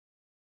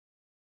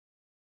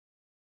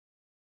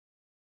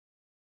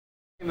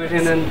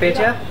Imogen and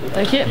Petya.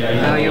 Thank you.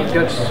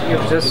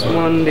 You've just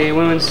won the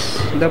women's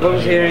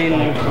doubles here in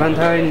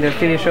Bankier in the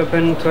Finnish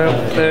Open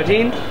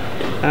 12-13.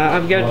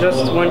 I've got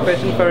just one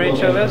question for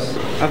each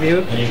of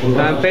you.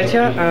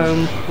 Petya,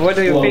 what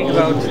do you think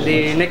about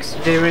the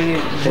next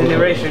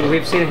generation?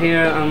 We've seen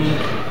here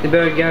the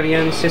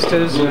Bulgarian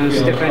sisters,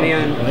 Stefania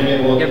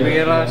and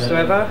Gabriela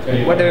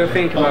Stoeva. What do you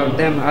think about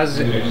them as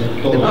the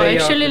player?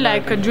 Actually,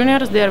 like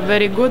juniors, they are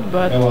very good,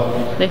 but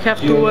they have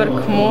to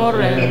work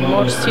more and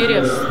more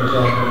serious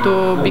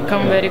to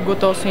become very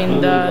good also in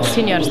the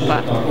seniors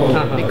part.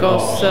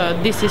 Because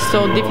this is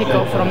so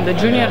difficult from the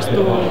juniors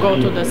to go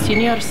to the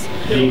seniors.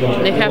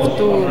 They have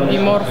to be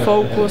more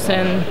focused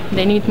and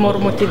they need more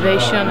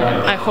motivation,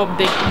 and I hope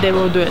they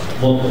will do it.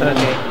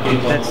 Okay,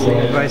 that's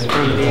the advice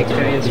from the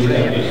experienced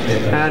player.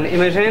 And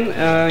Imogen,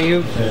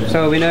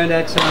 so we know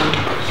that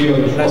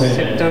last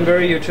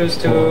September you chose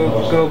to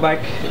go back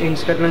in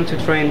Scotland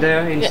to train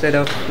there instead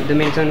of the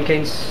Milton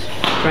Keynes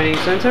training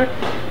center.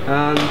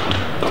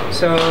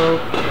 So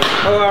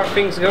how are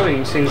things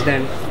going since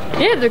then?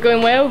 Yeah, they're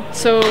going well.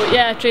 So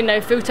yeah, I train now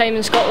full time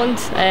in Scotland,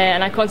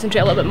 and I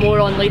concentrate a little bit more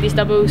on ladies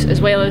doubles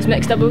as well as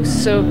mixed doubles.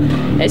 So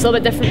it's a little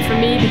bit different for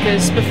me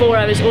because before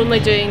I was only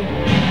doing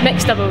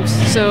mixed doubles.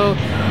 So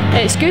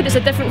it's good, it's a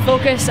different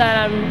focus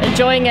and I'm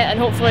enjoying it, and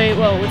hopefully,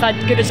 well, we've had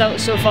good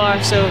results so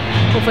far, so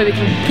hopefully we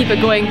can keep it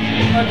going.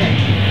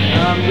 Okay.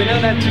 We know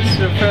that it's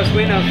the first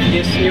win of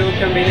this new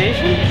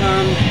combination.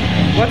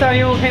 What are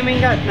you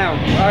aiming at now?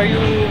 Are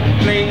you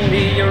playing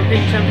the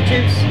European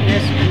Championships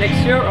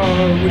next year, or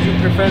would you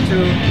prefer to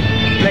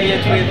play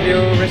it with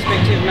your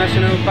respective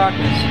national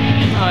partners?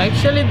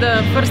 Actually,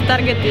 the first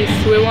target is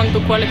we want to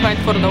qualify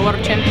for the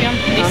World Champion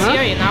this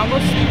year in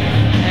August,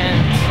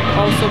 and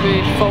also be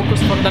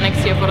focused for the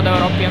next year for the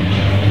European.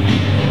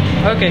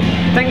 Okay,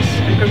 thanks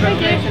and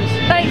congratulations.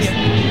 Thanks.